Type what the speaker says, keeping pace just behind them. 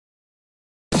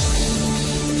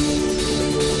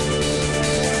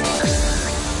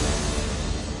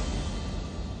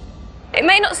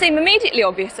seem immediately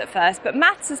obvious at first, but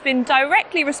maths has been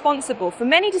directly responsible for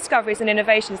many discoveries and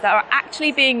innovations that are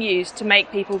actually being used to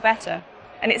make people better.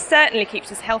 And it certainly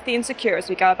keeps us healthy and secure as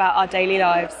we go about our daily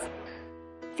lives.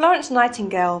 Florence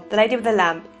Nightingale, the Lady with the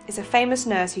Lamp, is a famous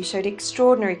nurse who showed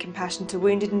extraordinary compassion to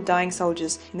wounded and dying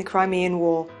soldiers in the Crimean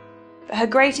War. But her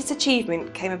greatest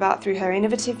achievement came about through her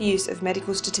innovative use of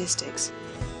medical statistics.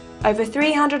 Over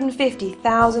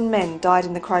 350,000 men died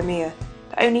in the Crimea,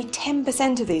 but only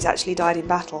 10% of these actually died in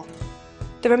battle.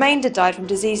 The remainder died from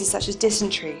diseases such as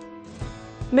dysentery.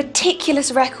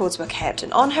 Meticulous records were kept,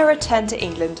 and on her return to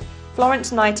England,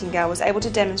 Florence Nightingale was able to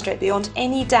demonstrate beyond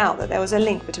any doubt that there was a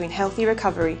link between healthy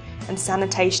recovery and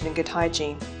sanitation and good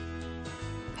hygiene.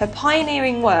 Her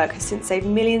pioneering work has since saved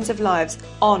millions of lives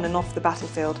on and off the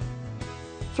battlefield.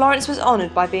 Florence was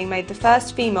honoured by being made the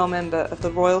first female member of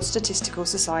the Royal Statistical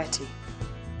Society.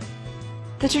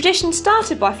 The tradition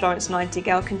started by Florence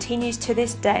Nightingale continues to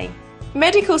this day.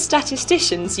 Medical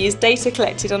statisticians use data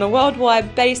collected on a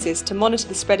worldwide basis to monitor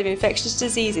the spread of infectious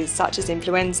diseases such as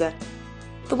influenza.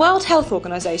 The World Health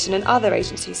Organization and other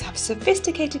agencies have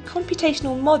sophisticated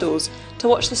computational models to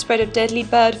watch the spread of deadly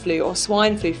bird flu or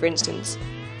swine flu, for instance.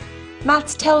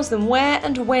 Maths tells them where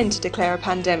and when to declare a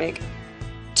pandemic.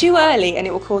 Too early and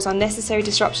it will cause unnecessary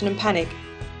disruption and panic.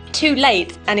 Too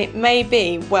late and it may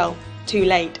be, well, too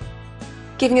late.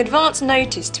 Giving advance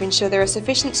notice to ensure there are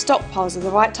sufficient stockpiles of the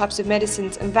right types of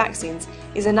medicines and vaccines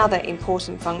is another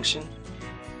important function.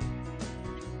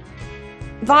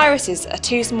 Viruses are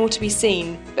too small to be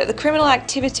seen, but the criminal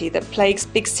activity that plagues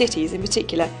big cities in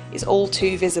particular is all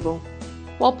too visible.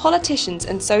 While politicians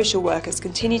and social workers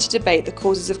continue to debate the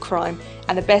causes of crime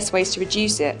and the best ways to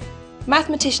reduce it,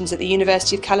 mathematicians at the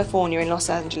University of California in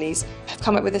Los Angeles have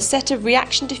come up with a set of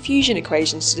reaction diffusion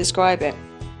equations to describe it.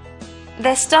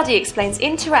 Their study explains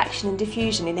interaction and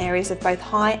diffusion in areas of both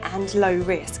high and low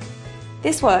risk.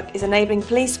 This work is enabling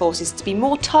police forces to be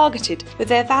more targeted with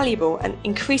their valuable and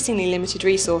increasingly limited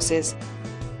resources.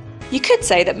 You could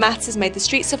say that maths has made the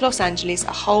streets of Los Angeles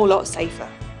a whole lot safer.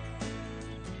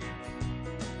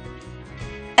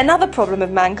 Another problem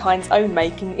of mankind's own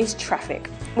making is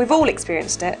traffic. We've all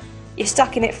experienced it. You're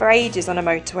stuck in it for ages on a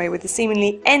motorway with a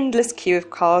seemingly endless queue of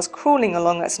cars crawling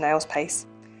along at snail's pace.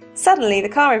 Suddenly, the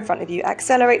car in front of you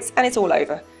accelerates and it's all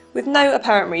over, with no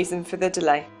apparent reason for the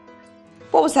delay.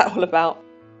 What was that all about?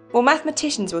 Well,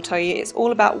 mathematicians will tell you it's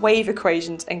all about wave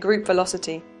equations and group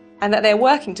velocity, and that they're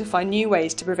working to find new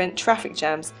ways to prevent traffic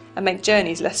jams and make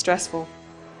journeys less stressful.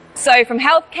 So, from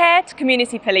healthcare to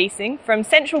community policing, from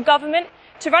central government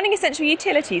to running essential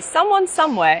utilities, someone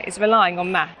somewhere is relying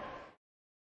on maths.